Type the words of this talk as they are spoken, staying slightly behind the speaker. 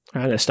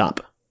I'm going to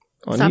stop.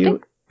 On Stopping?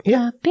 you.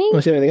 Yeah. Stopping? Want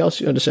to say anything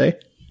else you want to say?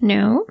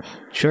 No.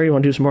 Sure, you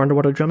want to do some more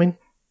underwater drumming?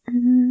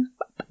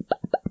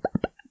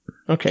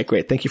 Okay,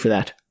 great. Thank you for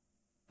that.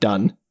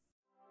 Done.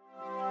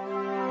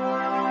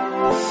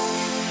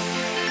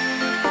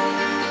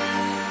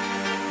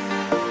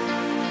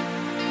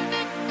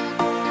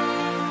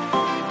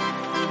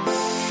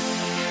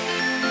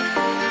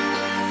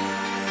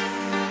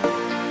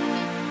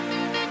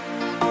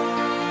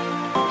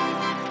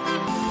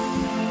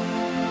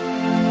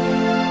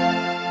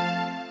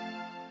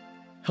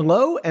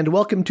 Hello, and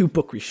welcome to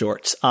Book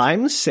Reshorts.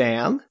 I'm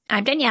Sam.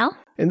 I'm Danielle.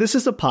 And this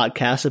is a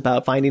podcast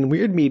about finding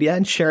weird media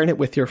and sharing it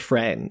with your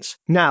friends.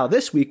 Now,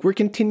 this week, we're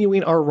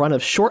continuing our run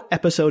of short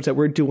episodes that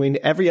we're doing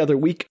every other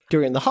week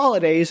during the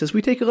holidays as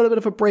we take a little bit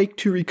of a break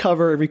to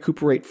recover and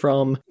recuperate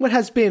from what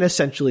has been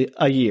essentially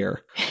a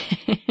year.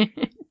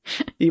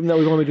 Even though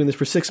we've only been doing this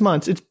for 6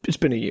 months, it's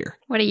been a year.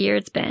 What a year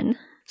it's been.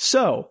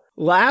 So,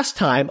 last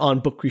time on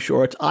Book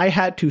Reshorts, I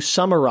had to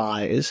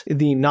summarize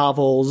the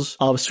novels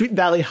of Sweet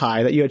Valley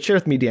High that you had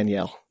shared with me,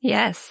 Danielle.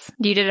 Yes.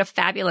 You did a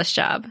fabulous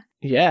job.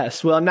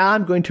 Yes. Well, now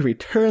I'm going to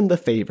return the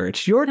favor.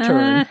 It's your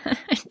turn. I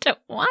don't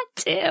want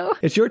to.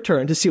 It's your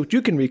turn to see what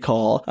you can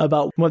recall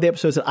about one of the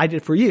episodes that I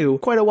did for you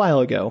quite a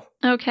while ago.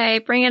 Okay,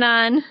 bring it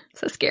on.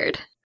 So scared.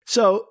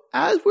 So,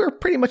 as we're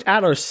pretty much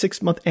at our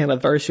 6-month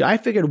anniversary, I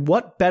figured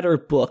what better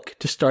book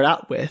to start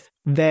out with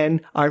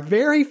than our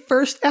very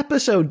first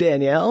episode,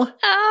 Danielle.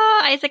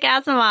 Oh, Isaac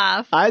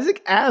Asimov.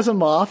 Isaac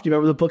Asimov. Do you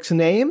remember the book's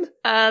name?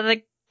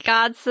 The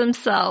gods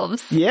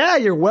themselves. Yeah,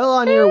 you're well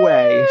on your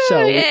way.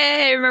 So,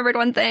 yay, I remembered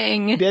one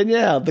thing.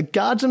 Danielle, The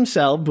Gods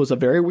Themselves was a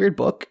very weird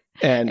book.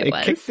 And it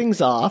kicked things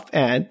off.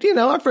 And, you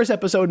know, our first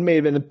episode may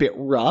have been a bit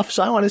rough.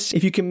 So I want to see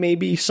if you can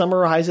maybe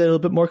summarize it a little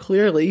bit more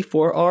clearly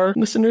for our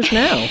listeners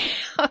now.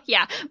 Oh,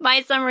 yeah.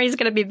 My summary is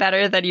going to be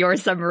better than your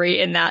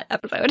summary in that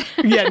episode.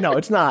 Yeah, no,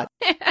 it's not.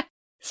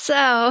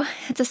 So,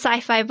 it's a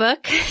sci-fi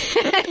book.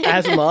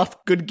 Asimov,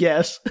 good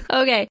guess.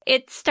 Okay,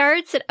 it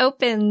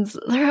opens.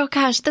 Oh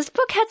gosh, this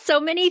book had so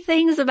many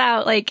things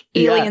about like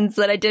aliens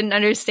that I didn't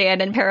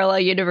understand in parallel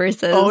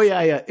universes. Oh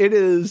yeah. It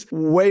is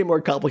way more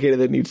complicated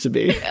than it needs to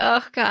be.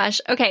 Oh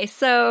gosh. Okay,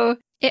 so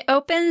it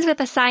opens with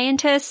a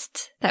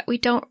scientist that we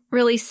don't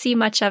really see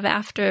much of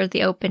after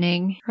the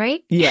opening,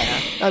 right? Yeah.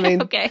 I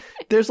mean, okay.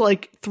 There's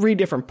like 3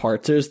 different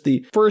parts. There's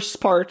the first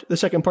part, the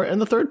second part,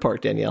 and the third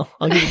part, Danielle.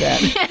 I'll give you that.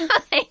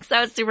 Thanks.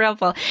 That was super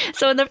helpful.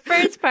 So in the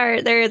first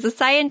part, there is a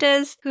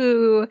scientist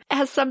who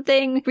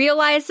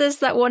realizes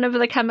that one of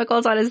the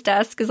chemicals on his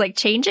desk is like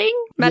changing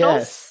metals,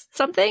 yes.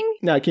 Something.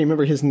 Now, can you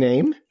remember his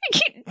name?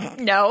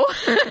 No.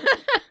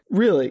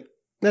 Really?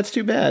 That's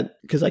too bad,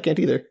 because I can't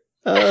either.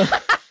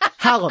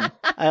 Hallam.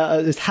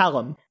 It's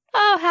Hallam.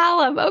 Oh,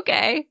 Hallam.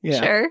 Okay.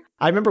 Yeah. Sure.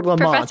 I remember Lamont,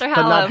 Professor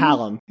but not Hallam.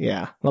 Hallam.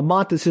 Yeah.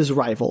 Lamont is his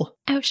rival.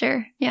 Oh,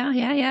 sure.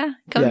 Yeah.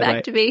 Come back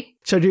right. to me.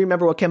 So do you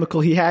remember what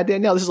chemical he had,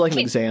 Danielle? This is like an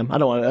exam. I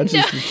don't want to.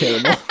 This is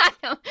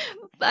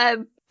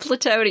terrible.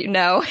 Plutonium.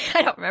 No,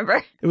 I don't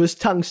remember. It was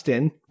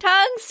tungsten.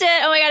 Tungsten.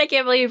 Oh my God, I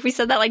can't believe we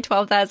said that like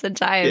 12,000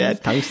 times. Yeah,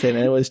 tungsten.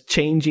 And it was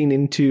changing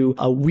into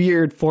a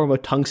weird form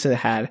of tungsten that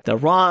had the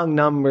wrong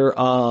number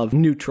of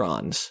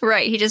neutrons.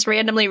 Right. He just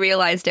randomly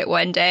realized it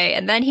one day.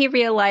 And then he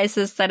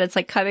realizes that it's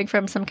like coming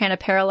from some kind of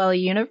parallel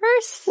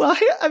universe. Well,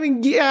 I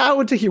mean, yeah, I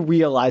would say he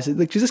realized it.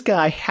 Because this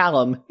guy,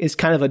 Hallam, is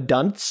kind of a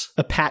dunce,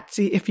 a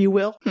patsy, if you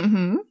will.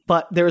 Mm-hmm.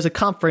 But there is a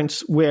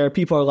conference where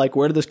people are like,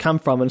 where did this come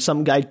from? And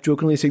some guy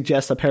jokingly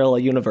suggests a parallel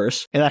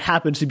universe. And that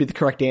happens to be the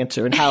correct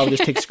answer. And Hallam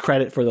just takes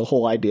credit for the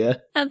whole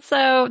idea. And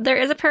so there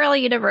is a parallel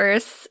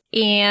universe,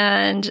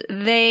 and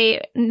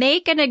they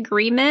make an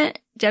agreement.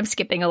 I'm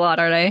skipping a lot,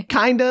 aren't I?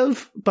 Kind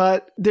of,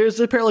 but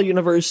there's a parallel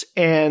universe,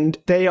 and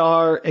they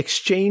are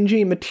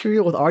exchanging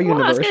material with our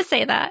universe. I was going to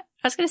say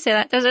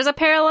that. There's a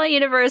parallel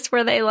universe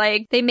where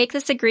they make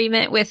this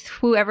agreement with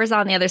whoever's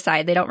on the other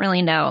side. They don't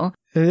really know.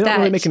 They don't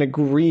really make an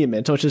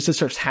agreement, so it just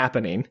starts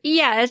happening.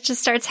 Yeah, it just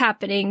starts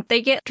happening.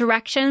 They get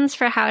directions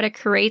for how to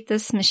create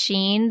this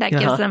machine that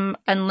gives them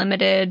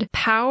unlimited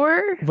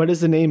power. What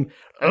is the name?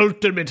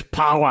 Ultimate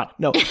power.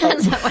 No.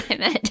 That's not what I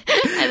meant.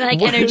 I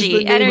meant like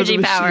energy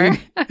power.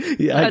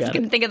 Yeah, I was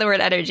going to think of the word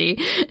energy.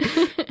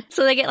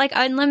 So they get like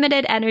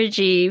unlimited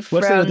energy from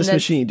What's the name of this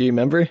machine? Do you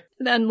remember?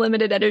 The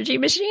unlimited energy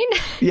machine?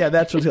 Yeah,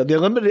 that's what's called. The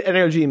unlimited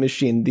energy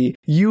machine, the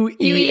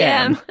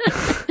UEM.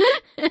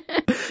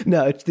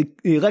 No, it's the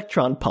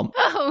electron pump.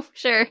 Oh,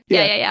 sure.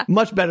 Yeah.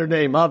 Much better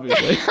name,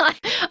 obviously.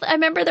 I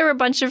remember there were a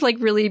bunch of like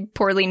really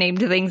poorly named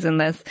things in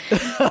this.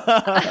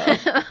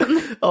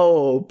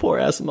 Oh, poor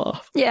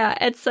Asimov. Yeah,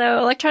 it's so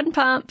electron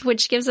pump,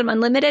 which gives them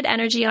unlimited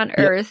energy on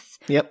Earth.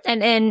 Yep.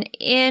 And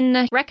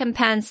in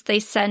recompense, they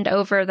send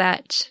over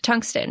that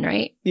tungsten,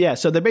 right? Yeah,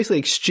 so they're basically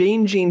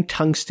exchanging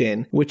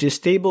tungsten, which is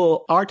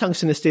stable. Our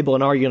tungsten is stable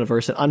in our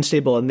universe and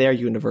unstable in their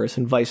universe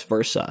and vice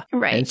versa.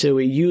 Right. And so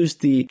we use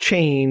the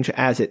change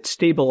as it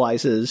stabilizes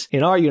neutralizes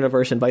in our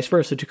universe and vice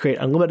versa to create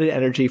unlimited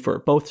energy for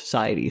both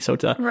societies. So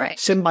it's a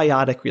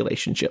symbiotic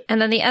relationship.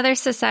 And then the other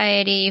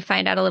society, you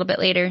find out a little bit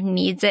later,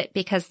 needs it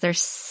because their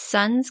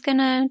sun's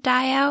gonna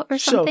die out or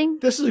something.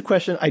 So this is a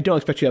question I don't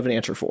expect you to have an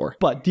answer for.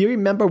 But do you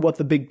remember what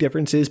the big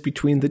difference is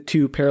between the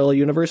two parallel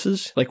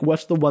universes? Like,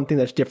 what's the one thing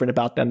that's different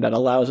about them that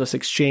allows us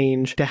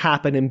exchange to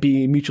happen and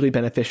be mutually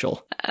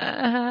beneficial?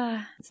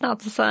 It's not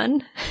the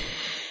sun.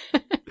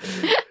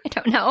 I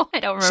don't know. I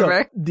don't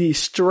remember. So the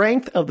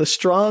strength of the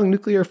strong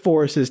nuclear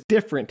force is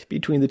different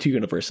between the two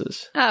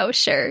universes. Oh,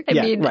 sure. I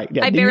mean, right.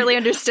 Yeah. I barely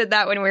understood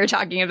that when we were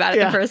talking about it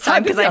the first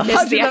time because I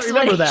missed the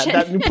explanation. Remember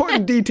that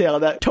important detail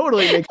that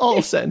totally makes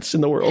all sense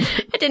in the world.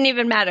 It didn't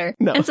even matter.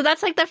 No. And so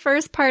that's like the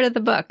first part of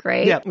the book,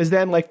 right? Yeah, is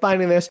them like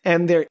finding this.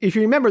 And there, if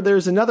you remember,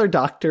 there's another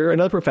doctor,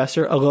 another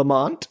professor, a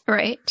Lamont.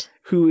 Right.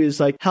 Who is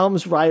like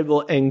Hallam's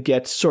rival and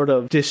gets sort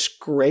of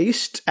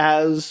disgraced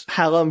as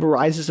Hallam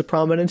rises to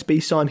prominence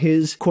based on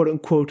his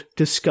quote-unquote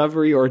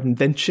discovery or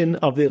invention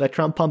of the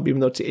electron pump,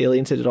 even though it's the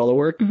aliens that did all the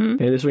work. Mm-hmm.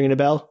 And it is ringing a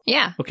bell?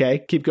 Yeah.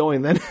 Okay, keep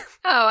going then.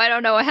 Oh, I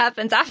don't know what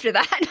happens after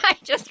that. I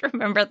just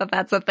remember that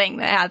that's a thing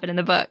that happened in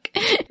the book.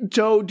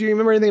 Joe, do you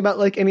remember anything about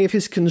like any of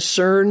his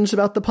concerns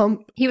about the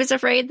pump? He was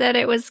afraid that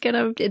it was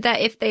that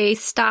if they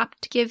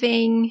stopped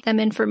giving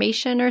them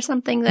information or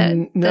something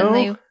then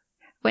they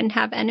wouldn't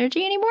have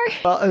energy anymore?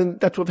 Well, and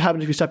that's what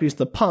happens if you stop using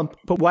the pump.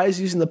 But why is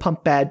using the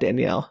pump bad,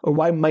 Danielle? Or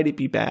why might it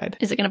be bad?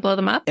 Is it going to blow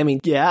them up? I mean,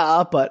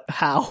 yeah, but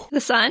how?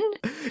 The sun?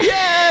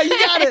 Yeah, you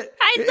got it!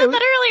 I said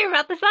that earlier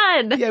about the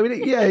sun.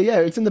 Yeah.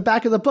 It's in the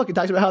back of the book. It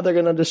talks about how they're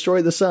going to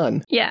destroy the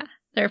sun. Yeah.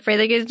 They're afraid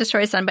they're going to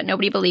destroy the sun, but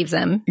nobody believes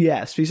them.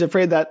 Yes, he's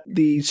afraid that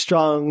the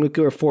strong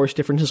nuclear force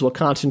differences will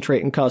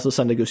concentrate and cause the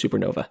sun to go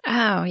supernova.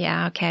 Oh,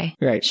 yeah, okay.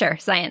 Right. Sure,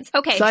 science.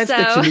 Okay, Science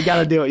fiction, you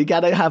gotta do it. You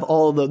gotta have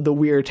all the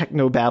weird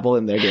techno-babble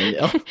in there,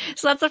 Danielle.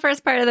 So that's the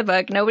first part of the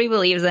book. Nobody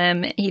believes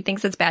him. He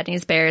thinks it's bad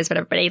news bears, but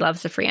everybody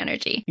loves the free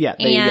energy. Yeah,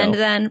 there you go. And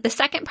then the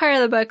second part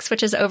of the book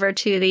switches over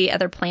to the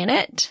other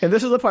planet. And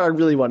this is the part I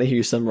really want to hear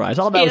you summarize.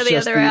 All that was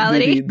just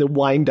the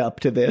wind-up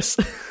to this.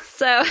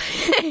 So,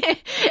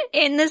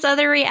 in this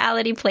other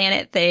reality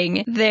planet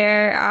thing,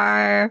 there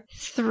are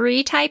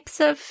 3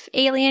 types of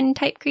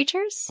alien-type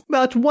creatures.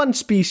 Well, it's one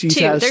species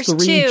has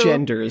 3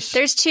 genders.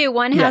 There's 2.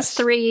 One has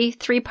three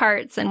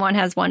parts, and one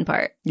has 1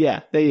 part. Yeah,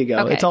 there you go.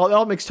 Okay. It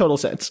all makes total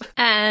sense.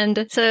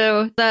 And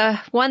so the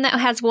one that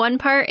has 1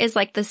 part is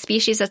like the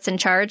species that's in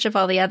charge of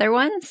all the other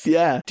ones.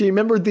 Yeah. Do you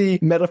remember the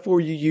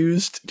metaphor you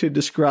used to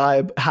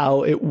describe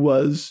how it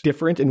was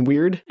different and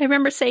weird? I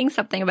remember saying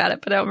something about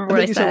it, but I don't remember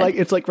what I said. Said, like,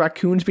 it's like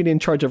raccoons being in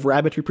charge of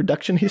rabbit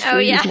reproduction history. Oh,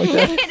 yeah. Like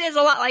that. It is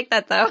a lot like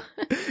that, though.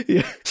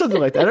 Yeah, something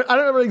like that. I don't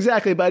remember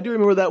exactly, but I do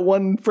remember that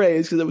one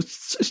phrase because it was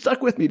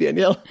stuck with me,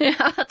 Danielle.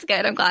 Yeah, that's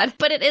good. I'm glad.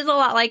 But it is a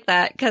lot like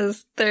that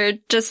because they're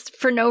just,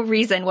 for no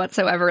reason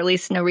whatsoever, at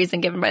least no reason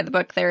given by the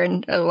book, they're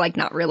in, like,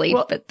 not really,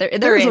 well, but there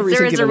is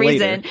a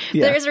reason.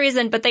 Yeah. There is a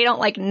reason, but they don't,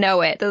 like, know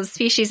it. The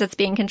species that's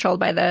being controlled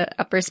by the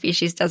upper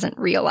species doesn't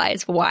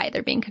realize why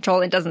they're being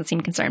controlled and doesn't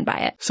seem concerned by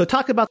it. So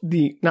talk about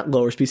the, not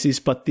lower species,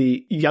 but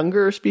the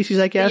younger species,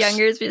 I guess.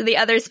 The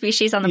other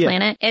species on the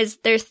planet is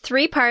there's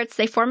 3 parts.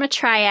 They form a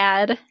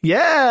triad.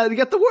 Yeah, you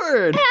got the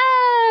word.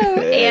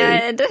 Hey.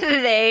 And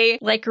they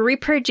like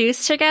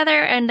reproduce together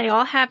and they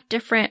all have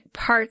different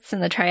parts in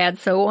the triad.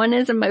 So one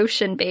is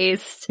emotion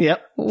based.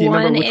 Yep. Do you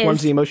remember which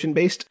one's the emotion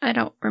based? I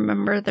don't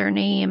remember their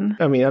name.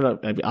 I mean,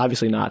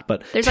 obviously not,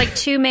 but there's like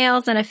 2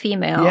 males and a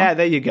female. Yeah,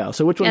 there you go.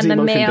 So which one's the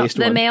emotion based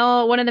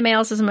one? One of the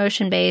males is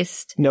emotion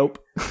based.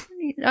 Nope.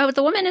 Oh,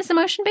 the woman is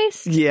emotion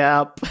based?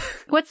 Yep.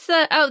 What's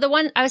the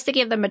one I was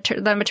thinking of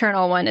the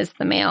maternal one is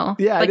the male.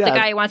 Yeah, like the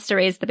guy who wants to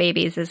raise the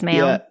babies is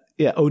male.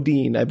 Yeah,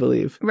 Odin, I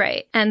believe.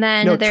 Right. And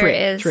then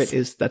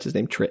that's his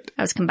name, Trit.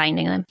 I was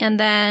combining them. And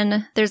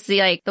then there's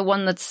the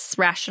one that's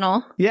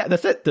rational. Yeah,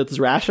 that's it. That's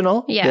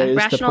rational. Yeah, there's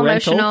rational,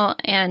 emotional,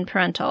 and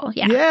parental.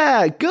 Yeah.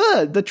 Yeah,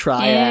 good. The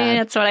triad. Yeah,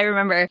 that's what I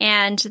remember.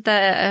 And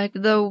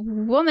the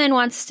woman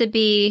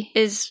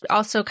is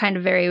also kind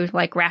of very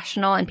like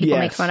rational and people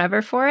make fun of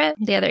her for it.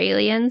 The other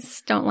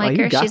aliens don't like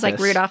her. She's like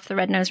Rudolph the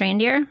Red-Nosed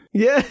Reindeer.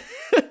 Yeah.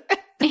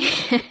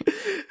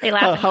 They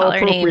laugh and how call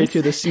her names. Appropriate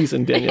to the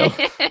season, Danielle.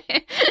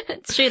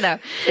 It's true, though.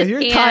 If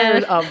you're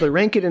tired of the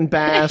Rankin and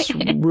Bass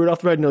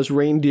Rudolph the Red-Nosed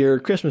Reindeer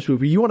Christmas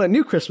movie, you want a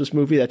new Christmas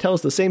movie that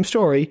tells the same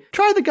story,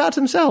 try The Gods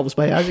Themselves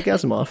by Isaac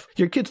Asimov.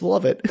 Your kids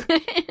love it.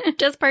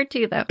 Just part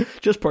 2, though.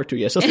 Just part 2,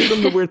 yes. Let's leave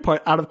them the weird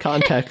part out of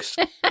context.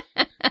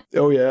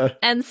 Oh, yeah.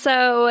 And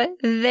so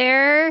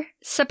they're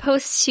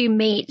supposed to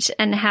mate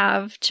and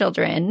have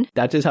children.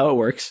 That is how it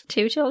works.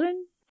 2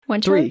 children?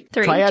 3.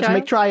 Triads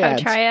make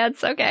triads. Oh,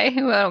 triads. Okay.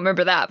 Well, I don't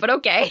remember that, but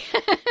okay.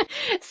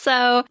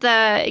 So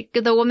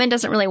the woman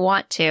doesn't really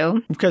want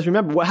to. Because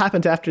remember, what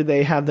happens after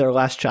they have their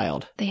last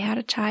child? They had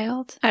a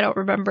child? I don't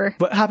remember.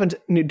 What happened?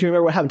 Do you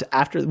remember what happened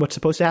after, what's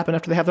supposed to happen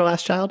after they have their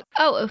last child?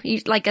 Oh,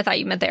 I thought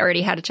you meant they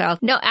already had a child.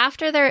 No,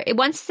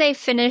 once they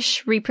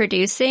finish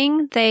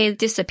reproducing, they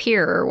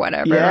disappear or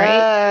whatever, right?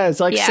 Yeah,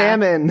 it's like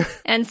salmon.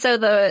 And so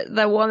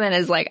the woman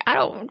is like, I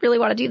don't really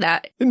want to do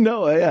that.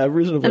 No, yeah,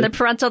 reasonably. And the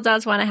parental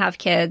does want to have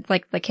kids.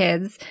 the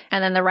kids.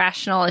 And then the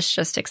rational is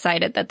just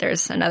excited that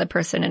there's another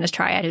person in his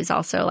triad who's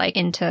also like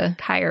into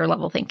higher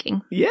level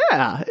thinking.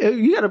 Yeah.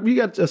 You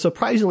got a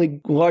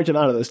surprisingly large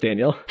amount of this,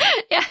 Danielle.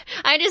 Yeah.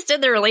 I just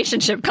did the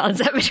relationship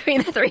concept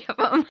between the three of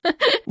them.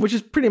 Which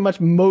is pretty much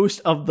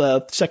most of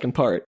the second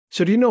part.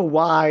 So do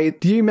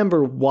you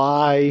remember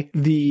why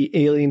the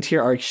aliens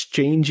here are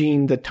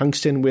exchanging the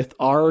tungsten with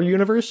our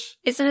universe?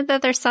 Isn't it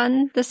that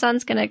the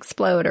sun's going to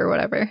explode or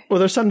whatever? Well,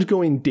 their sun's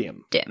going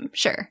dim. Dim,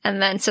 sure.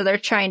 And then, so they're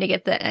trying to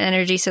get the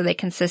energy so they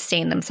can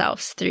sustain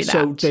themselves through that.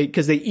 So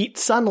because they eat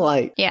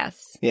sunlight.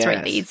 Yes. That's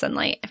right. They eat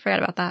sunlight. I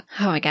forgot about that.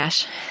 Oh my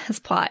gosh. This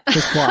plot.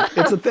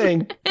 It's a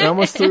thing. We're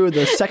almost through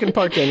the second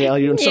part, Danielle.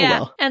 You're doing so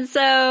well. And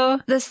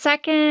so the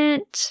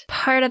second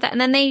part of that,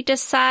 and then they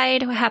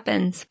decide what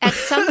happens at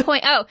some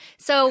point.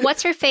 So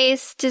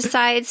what's-her-face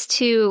decides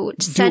to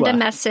send a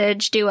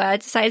message, Dua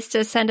decides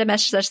to send a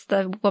message, that's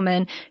the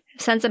woman,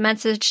 sends a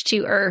message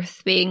to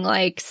Earth being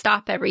like,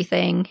 stop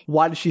everything.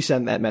 Why did she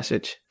send that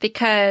message?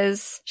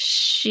 Because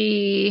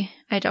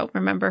I don't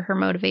remember her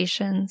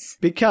motivations.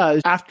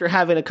 Because after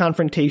having a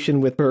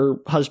confrontation with her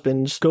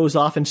husband, goes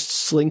off and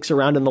slinks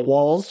around in the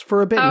walls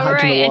for a bit. Oh,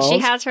 right. And she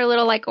has her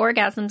little like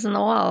orgasms in the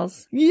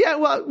walls. Yeah,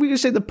 well, we could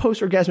say the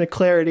post-orgasmic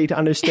clarity to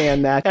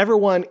understand that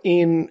everyone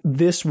in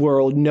this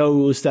world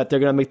knows that they're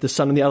going to make the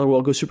sun in the other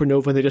world go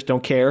supernova and they just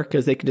don't care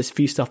because they can just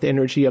feast off the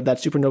energy of that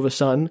supernova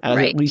sun as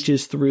it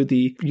reaches through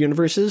the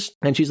universes.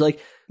 And she's like,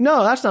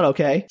 no, that's not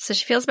okay. So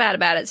she feels bad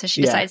about it. So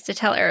she decides to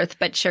tell Earth,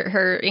 but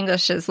her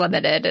English is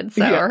limited. And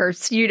so, or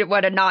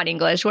her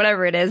non-English,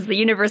 whatever it is, the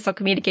universal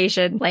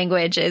communication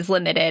language is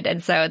limited.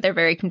 And so they're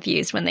very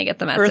confused when they get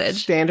the message. Earth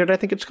Standard, I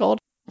think it's called.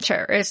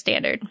 Sure, Earth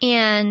Standard.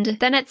 And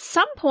then at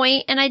some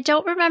point, and I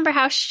don't remember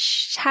how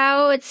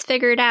it's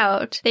figured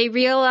out, they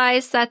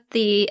realize that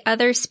the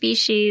other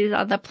species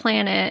on the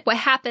planet, what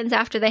happens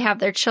after they have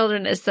their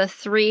children is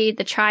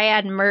the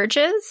triad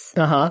merges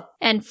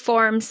and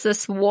forms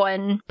this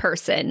one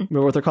person.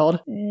 Remember what they're called?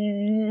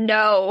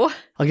 No.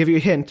 I'll give you a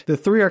hint. The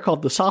three are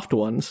called the soft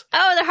ones.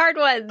 Oh, the hard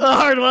ones. The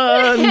hard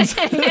ones!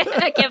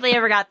 I can't believe I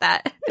ever got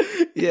that.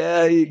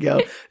 Yeah, there you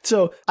go.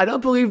 So I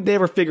don't believe they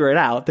ever figure it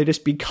out. They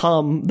just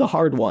become the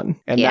hard one.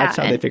 And that's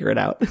how they figure it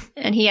out.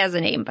 And he has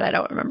a name, but I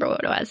don't remember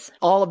what it was.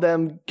 All of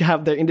them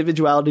have their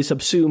individuality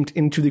subsumed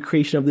into the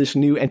creation of this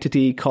new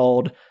entity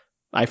called,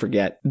 I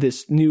forget,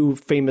 this new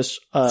famous...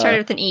 started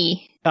with an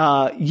E.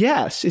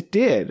 Yes, it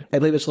did. I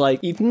believe it's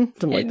like Ethan,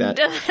 something like that.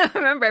 I don't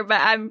remember,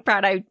 but I'm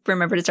proud I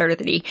remembered it started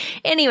with an E.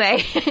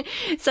 Anyway,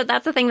 so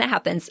that's the thing that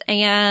happens.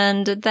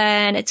 And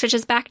then it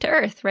switches back to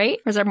Earth, right?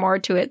 Or is there more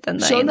to it than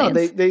the aliens? No,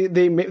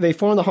 they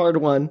form the hard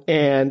one.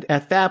 And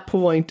at that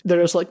point,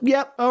 they're just like,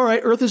 yep, all right,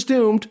 Earth is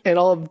doomed. And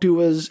all of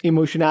Dua's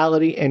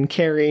emotionality and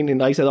caring,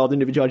 and like I said, all the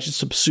individuality is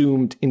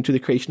subsumed into the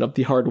creation of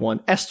the hard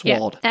one.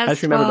 Estwald. Yeah, I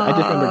just remembered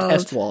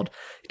Estwald.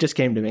 It just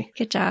came to me.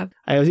 Good job.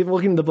 I was even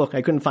looking in the book.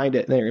 I couldn't find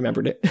it, and I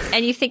remembered it.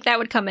 And you think that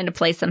would come into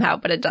play somehow,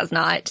 but it does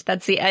not.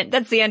 That's the end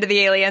of the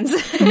aliens.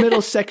 The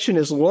middle section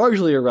is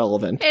largely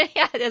irrelevant.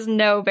 Yeah, it has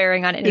no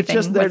bearing on anything. It's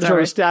just there to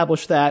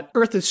establish that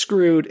Earth is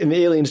screwed and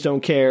the aliens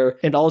don't care.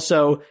 And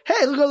also,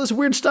 hey, look at all this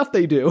weird stuff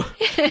they do.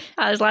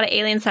 There's a lot of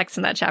alien sex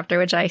in that chapter,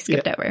 which I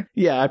skipped over.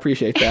 Yeah, I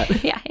appreciate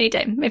that. Yeah,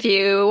 anytime. If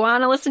you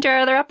want to listen to our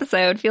other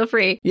episode, feel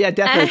free. Yeah,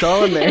 definitely. It's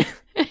all in there.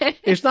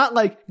 It's not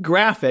like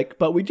graphic,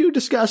 but we do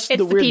discuss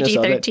the weirdness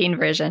of it. It's the PG-13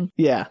 version.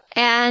 Yeah.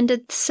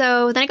 And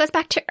so then it goes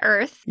back to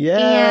Earth.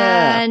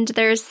 Yeah. And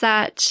there's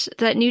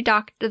the new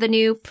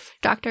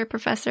doctor,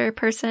 professor,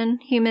 person,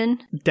 human.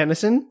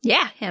 Dennison?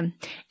 Yeah, him.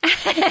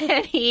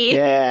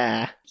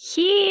 I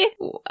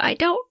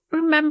don't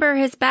remember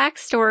his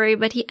backstory,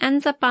 but he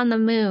ends up on the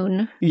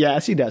moon.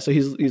 Yes, he does. So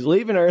he's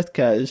leaving Earth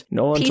because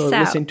no one's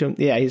listening to him.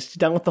 Yeah, he's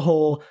done with the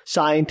whole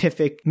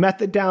scientific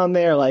method down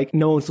there. Like,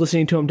 no one's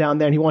listening to him down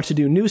there, and he wants to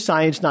do new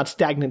science, not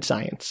stagnant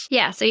science.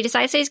 Yeah, so he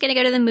decides that he's going to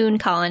go to the moon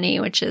colony,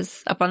 which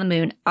is up on the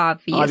moon,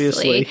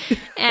 obviously.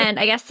 And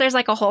I guess there's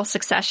like a whole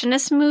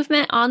successionist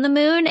movement on the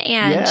moon,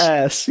 and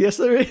yes,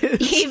 there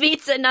is. He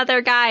meets another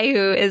guy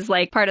who is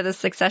like part of the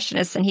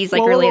successionists, and he's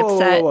like really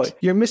upset. Whoa.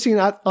 You're missing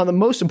out on the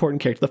most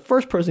important character, the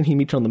first person he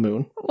meets on the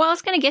moon. Well, I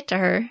was going to get to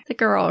her. The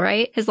girl,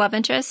 right? His love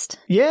interest?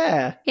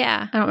 Yeah.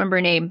 Yeah. I don't remember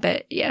her name,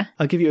 but yeah.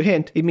 I'll give you a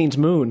hint. It means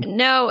moon.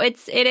 No, it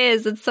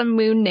is. It's some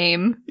moon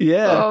name.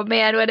 Yeah. Oh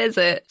man, what is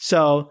it?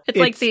 So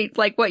it's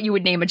like what you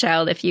would name a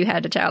child if you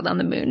had a child on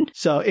the moon.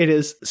 So it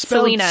is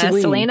spelled Selene.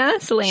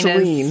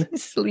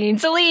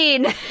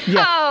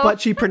 Yeah, but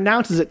she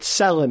pronounces it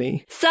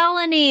Selene.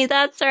 Selene,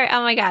 that's right.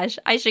 Oh my gosh.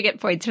 I should get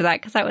points for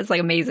that because that was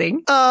like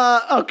amazing.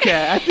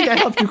 Okay. I think I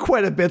helped you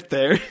quite a bit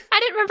there. I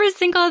didn't remember a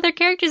single other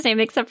character's name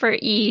except for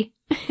E.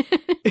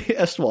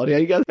 Estwald, yeah,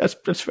 you got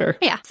that's fair.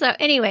 Yeah. So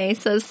anyway,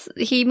 so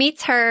he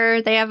meets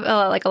her. They have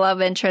like a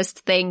love interest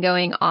thing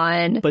going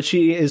on. But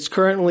she is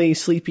currently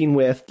sleeping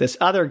with this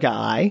other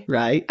guy,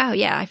 right? Oh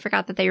yeah, I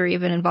forgot that they were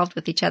even involved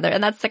with each other.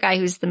 And that's the guy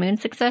who's the moon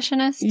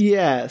successionist?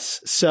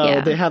 Yes.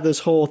 So they have this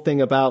whole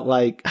thing about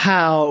like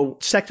how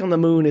sex on the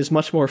moon is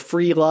much more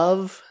free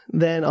love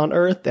than on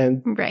Earth,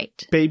 and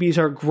babies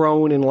are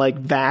grown in like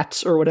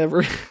vats or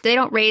whatever. They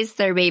don't raise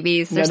their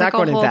babies. There's not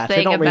grown in vats.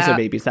 They don't raise their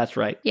babies. That's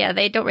right. Yeah,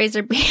 they don't raise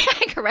their babies.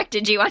 I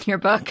corrected you on your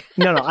book.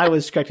 No, I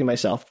was correcting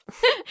myself.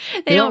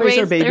 They don't raise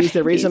their babies.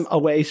 They raise them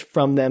away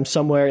from them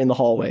somewhere in the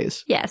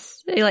hallways.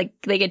 Yes.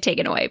 They get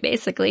taken away,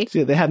 basically.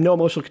 So they have no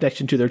emotional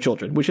connection to their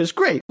children, which is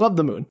great. Love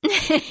the moon.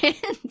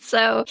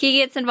 So he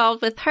gets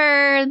involved with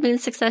her. The moon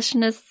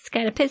secessionists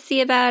kind of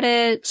pissy about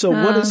it. So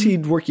what is he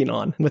working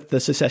on with the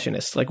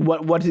secessionists? Like,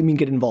 what does it mean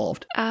get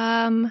involved? What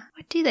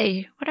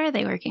are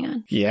they working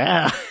on?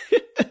 Yeah.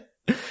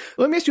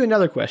 Let me ask you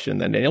another question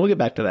then, Daniel. We'll get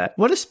back to that.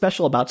 What is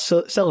special about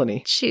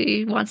Selene?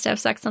 She wants to have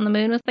sex on the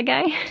moon with the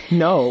guy?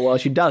 No, well,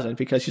 she doesn't,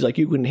 because she's like,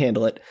 you couldn't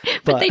handle it.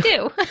 But they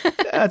do.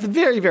 At the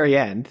very, very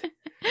end.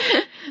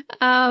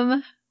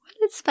 What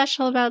is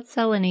special about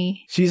Selene?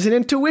 She's an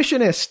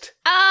intuitionist.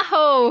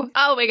 Oh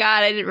my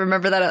god, I didn't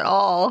remember that at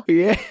all.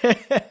 Yeah.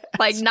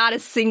 Like, not a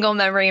single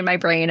memory in my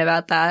brain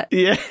about that.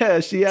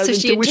 Yeah, she has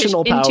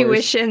intuitional powers.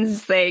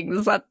 Intuitions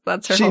things.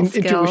 That's her whole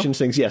skill. Intuitions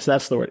things, yes,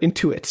 that's the word.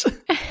 Intuits.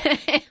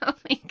 Oh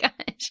my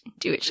gosh,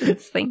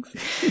 intuitions things.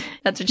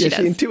 That's what she does.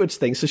 She intuits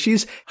things. So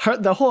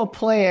the whole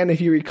plan, if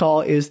you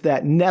recall, is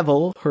that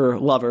Neville, her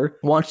lover,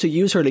 wants to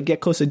use her to get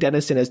close to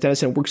Dennison as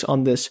Dennison works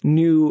on this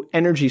new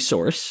energy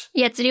source.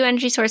 Yeah, it's a new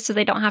energy source, so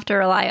they don't have to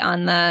rely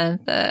on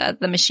the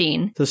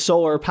machine. The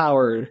solar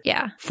powered.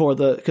 Yeah.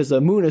 Because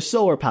the moon is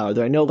solar powered.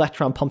 There are no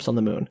electron pumps on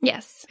the moon.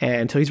 Yes.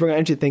 And so he's working on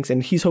energy things,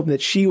 and he's hoping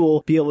that she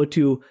will be able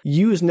to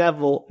use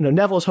Neville. No,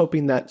 Neville's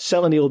hoping that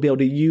Selene will be able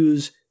to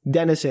use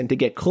Dennison to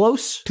get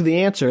close to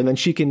the answer, and then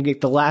she can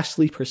get the last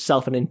leap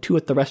herself and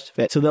intuit the rest of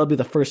it. So they'll be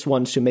the first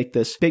ones to make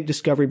this big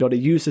discovery, be able to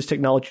use this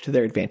technology to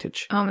their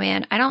advantage. Oh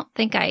man,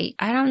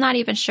 I'm not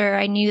even sure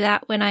I knew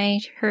that when I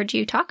heard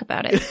you talk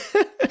about it.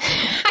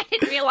 I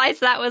didn't realize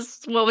that was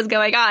what was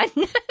going on.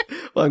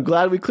 Well, I'm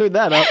glad we cleared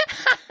that up.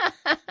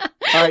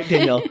 All right,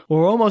 Danielle,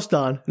 we're almost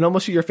done, and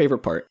almost to your favorite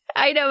part.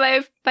 I know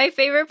my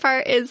favorite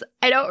part is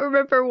I don't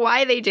remember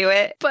why they do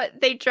it, but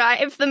they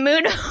drive the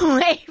moon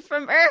away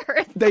from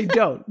Earth. They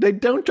don't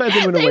drive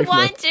the moon away from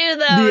Earth. They want to,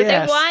 though.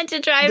 Yes. They want to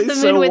drive the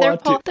moon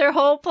with their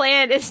whole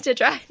plan is to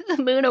drive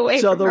the moon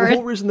away from Earth. So the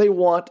whole reason they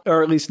want,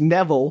 or at least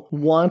Neville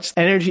wants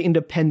energy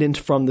independence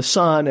from the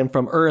sun and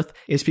from Earth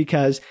is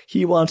because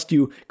he wants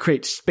to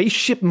create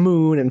Spaceship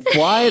Moon and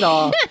fly it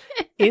off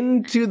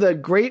into the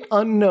great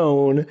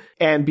unknown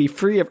and be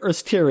free of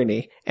Earth's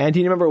tyranny. And do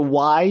you remember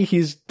why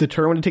he's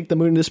determined to take the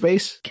moon into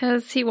space?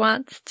 Because he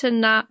wants to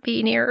not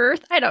be near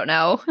Earth? I don't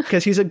know.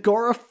 Because he's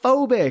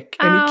agoraphobic,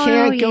 and he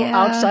can't go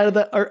outside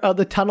of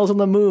the tunnels on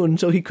the moon,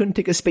 so he couldn't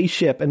take a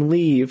spaceship and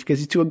leave because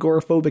he's too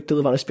agoraphobic to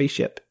live on a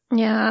spaceship.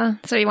 Yeah,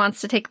 so he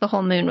wants to take the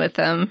whole moon with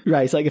him.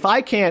 Right, it's like, if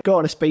I can't go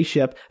on a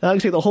spaceship, then I can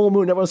take the whole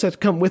moon, everyone has to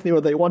come with me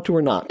whether they want to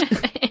or not.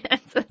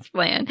 That's his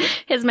plan,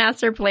 his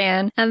master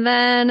plan. And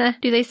then,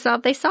 they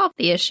solve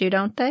the issue,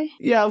 don't they?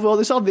 Yeah, well,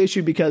 they solve the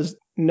issue because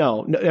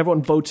no,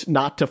 everyone votes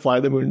not to fly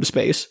the moon into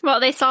space. Well,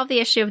 they solve the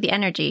issue of the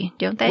energy,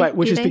 don't they? Right,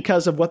 which is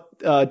because of what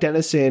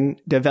Dennison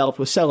developed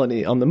with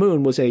Selene on the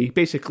moon was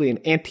basically an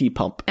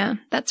anti-pump. Yeah,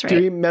 that's right. Do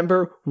you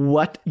remember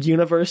what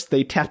universe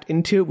they tapped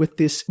into with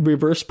this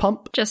reverse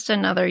pump? Just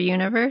another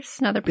universe,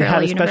 another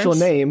parallel universe. It had a special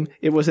name.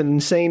 It was an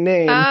insane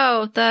name.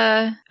 Oh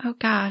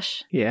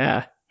gosh.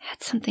 Yeah. It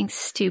had something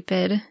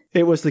stupid.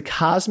 It was the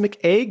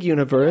Cosmic Egg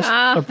Universe,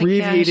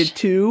 abbreviated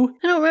to...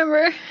 I don't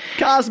remember.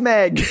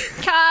 Cosmeg.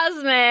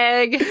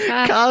 Cosmeg.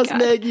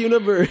 Cosmeg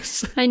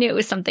Universe. I knew it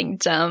was something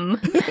dumb.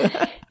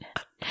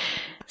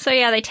 So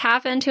yeah, they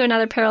tap into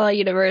another parallel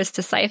universe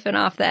to siphon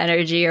off the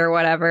energy or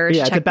whatever.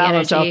 Yeah, to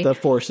balance out the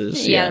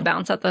forces. Yeah, to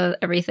balance out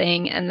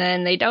everything. And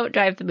then they don't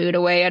drive the moon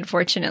away,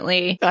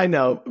 unfortunately. I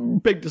know.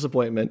 Big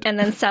disappointment. And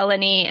then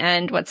Selene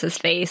and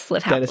what's-his-face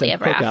live happily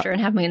ever after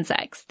and have moon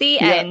sex. The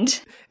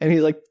end. And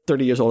he's like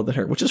 30 years older than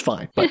her, which is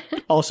fine, but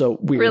also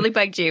weird. Really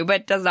bugged you,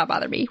 but does not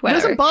bother me. Whatever.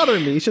 It doesn't bother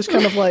me. It's just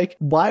kind of like,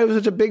 why was it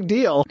such a big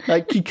deal?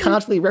 Like, he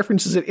constantly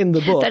references it in the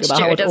book about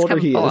how much older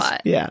he is.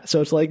 Yeah, so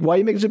it's like, why are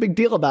you making such a big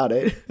deal about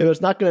it if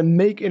it's not going to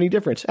make any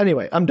difference?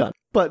 Anyway, I'm done.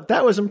 But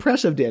that was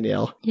impressive,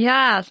 Danielle.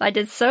 Yeah, I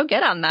did so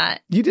good on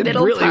that. You did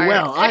really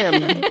well. I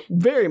am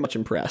very much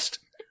impressed.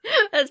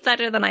 That's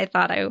better than I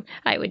thought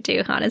I would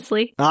do,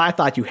 honestly. I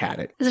thought you had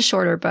it. It's a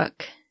shorter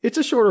book. It's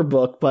a shorter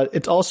book, but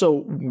it's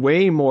also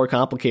way more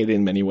complicated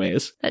in many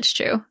ways. That's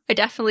true. I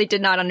definitely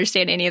did not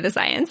understand any of the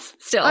science,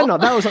 still. I know,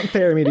 that was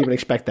unfair of me to even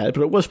expect that,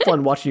 but it was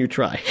fun watching you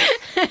try.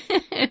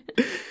 I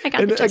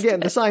got the gist of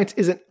it. The science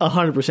isn't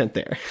 100%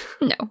 there.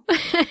 No.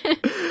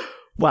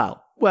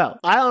 Wow. Well,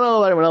 I don't know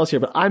about anyone else here,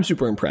 but I'm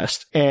super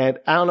impressed. And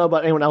I don't know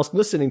about anyone else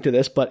listening to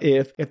this, but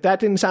if that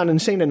didn't sound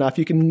insane enough,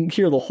 you can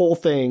hear the whole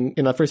thing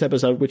in the first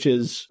episode, which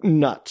is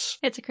nuts.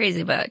 It's a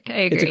crazy book. I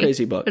agree. It's a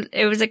crazy book.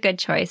 It was a good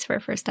choice for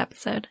a first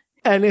episode.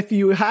 And if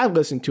you have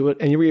listened to it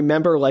and you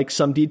remember like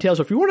some details,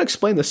 or if you want to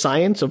explain the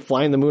science of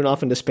flying the moon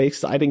off into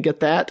space, I didn't get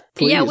that.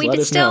 Please yeah, we let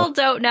us still know.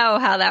 don't know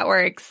how that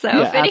works. So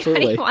if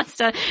anybody wants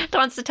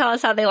to tell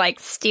us how they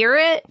like steer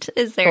it,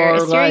 is there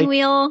a steering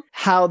wheel?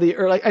 How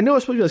I know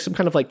it's supposed to be like some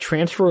kind of like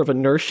transfer of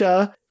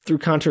inertia through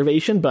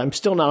conservation, but I'm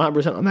still not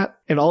 100% on that.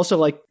 And also,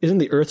 like, isn't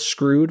the Earth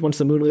screwed once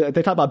the moon...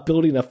 They talk about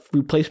building a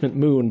replacement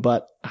moon,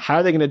 but how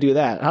are they going to do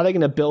that? How are they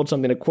going to build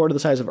something a quarter the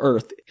size of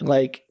Earth,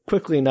 like,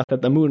 quickly enough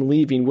that the moon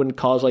leaving wouldn't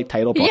cause, like,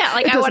 tidal problems? Yeah,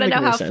 like, I want to know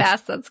how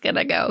fast that's going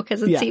to go,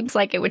 because it seems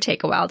like it would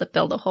take a while to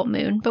build a whole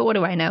moon, but what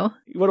do I know?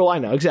 What do I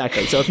know?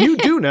 Exactly. So if you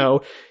do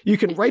know, you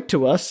can write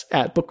to us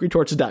at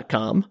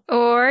bookretorts.com.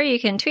 Or you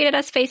can tweet at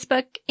us,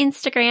 Facebook,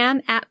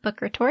 Instagram, at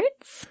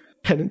bookretorts.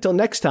 And until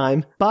next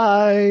time,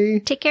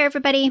 bye! Take care,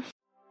 everybody.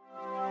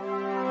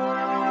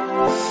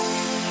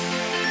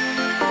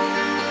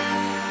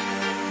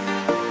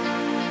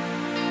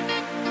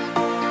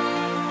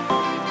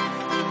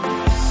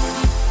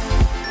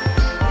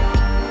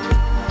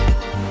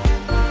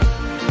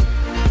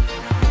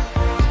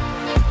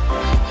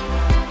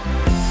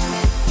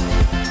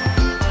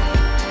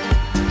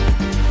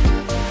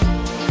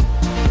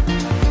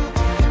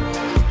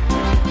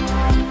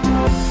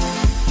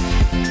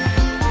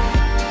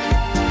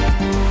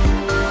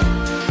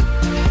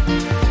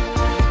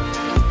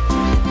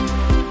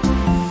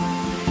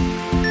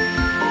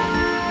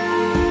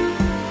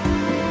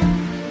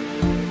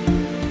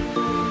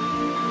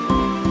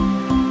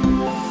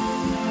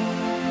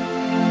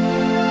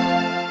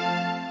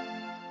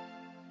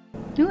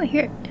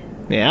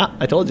 Yeah,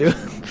 I told you.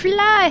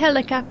 Fly,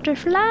 helicopter,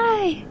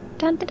 fly.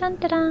 Dun, dun,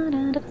 dun, dun,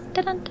 dun, dun,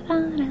 dun,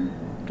 dun,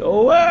 dun.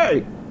 Go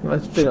away!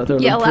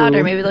 Yell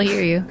louder, maybe they'll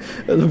hear you.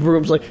 And the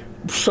broom's like,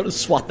 sort of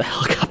swat the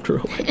helicopter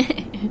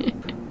away.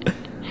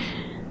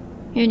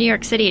 You're in New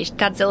York City,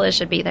 Godzilla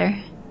should be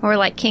there. Or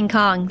like King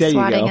Kong there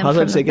swatting you go. him. I was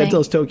going to say,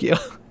 Godzilla's Tokyo.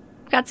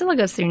 Godzilla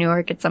goes through New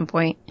York at some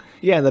point.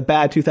 Yeah, in the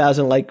bad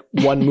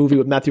 2001 movie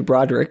with Matthew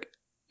Broderick.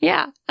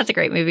 Yeah, that's a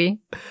great movie.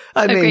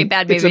 I mean, great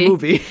bad movie. It's a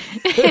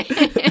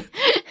movie.